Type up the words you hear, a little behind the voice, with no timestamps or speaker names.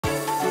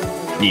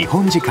日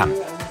本時間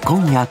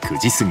今夜9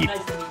時過ぎ。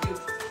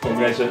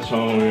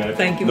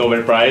Congratulations,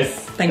 Nobel Prize.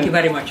 Thank you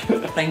very much.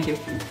 Thank you.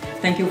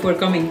 Thank you for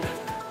coming.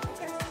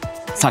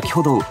 先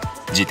ほど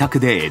自宅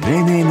で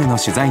NNN の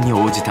取材に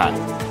応じた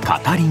カ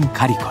タリン・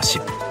カリコ氏。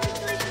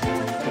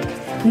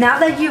Now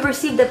that you've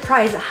received the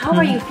prize, how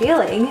are you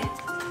feeling?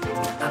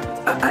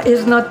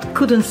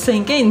 Couldn't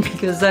sink in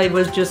because I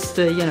was just,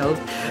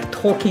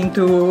 talking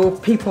to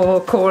people,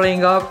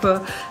 calling up,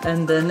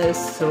 and then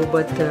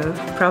but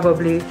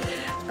probably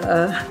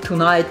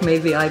tonight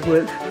maybe I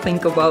will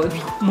think about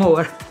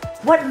more.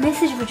 What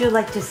message would you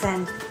like to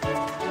send?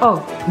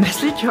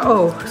 Message?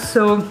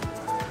 So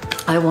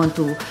I want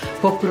to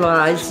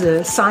popularize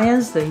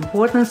science, the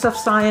importance of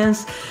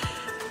science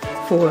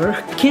for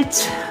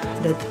kids,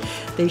 that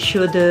they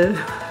should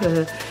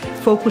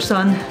focus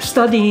on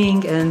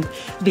studying and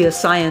be a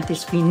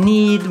scientist. We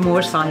need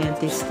more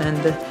scientists, and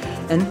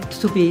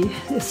to be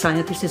a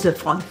scientist is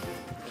fun.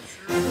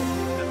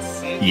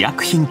 医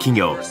薬品企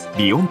業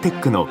リオンテッ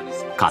クの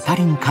カタ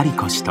リン・カリ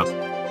コ氏と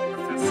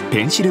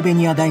ペンシルベ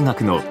ニア大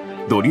学の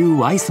ドリュー・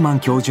ワイスマン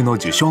教授の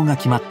受賞が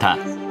決まった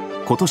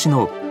今年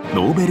の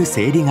ノーベル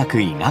生理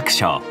学医学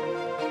賞。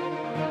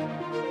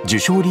受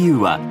賞理由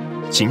は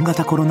新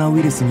型コロナウ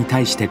イルスに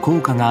対して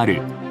効果があ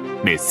る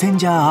メッセン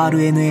ジャー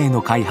Rna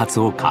の開発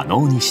を可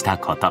能にした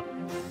こと。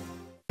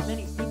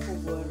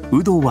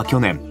有働は去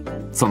年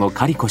その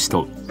カリコ氏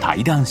と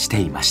対談し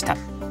ていました。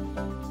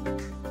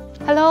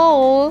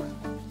 Hello,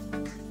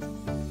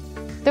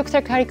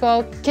 Dr.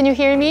 Kariko, can you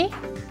hear me?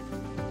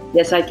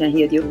 Yes, I can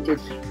hear you.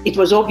 It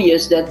was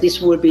obvious that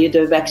this will be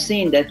the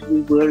vaccine that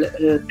we will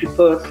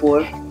prepare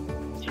for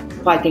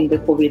fighting the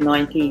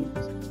COVID-19.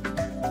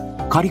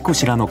 カリコ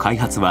氏らの開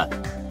発は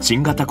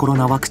新型コロ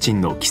ナワクチ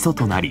ンの基礎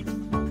となり、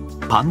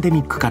パンデ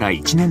ミックから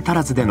1年足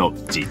らずでの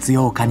実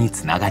用化に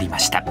つながりま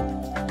した。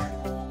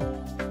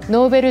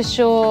ノーベル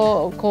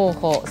賞候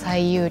補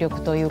最有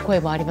力という声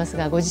もあります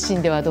が、ご自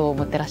身ではどう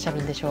思ってらっしゃ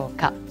るんでしょう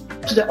か。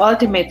The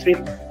ultimate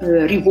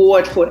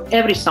reward for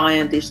every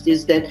scientist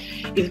is that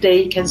if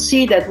they can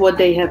see that what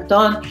they have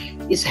done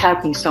is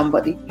helping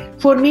somebody.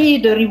 For me,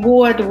 the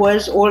reward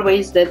was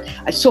always that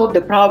I solved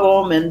the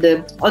problem and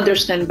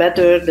understand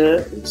better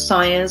the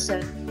science.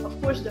 And of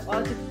course, the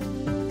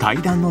ultimate...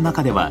 対談の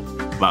中では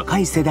若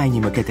い世代に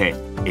向けて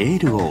エー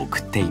ルを送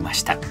っていま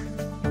した。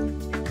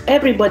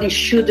Everybody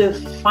should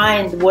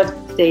find what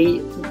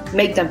they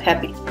make them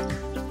happy.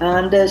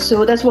 And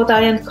so that's what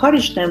I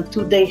encourage them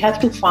to. They have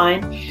to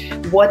find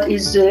what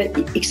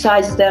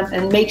excites them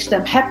and makes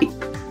them happy.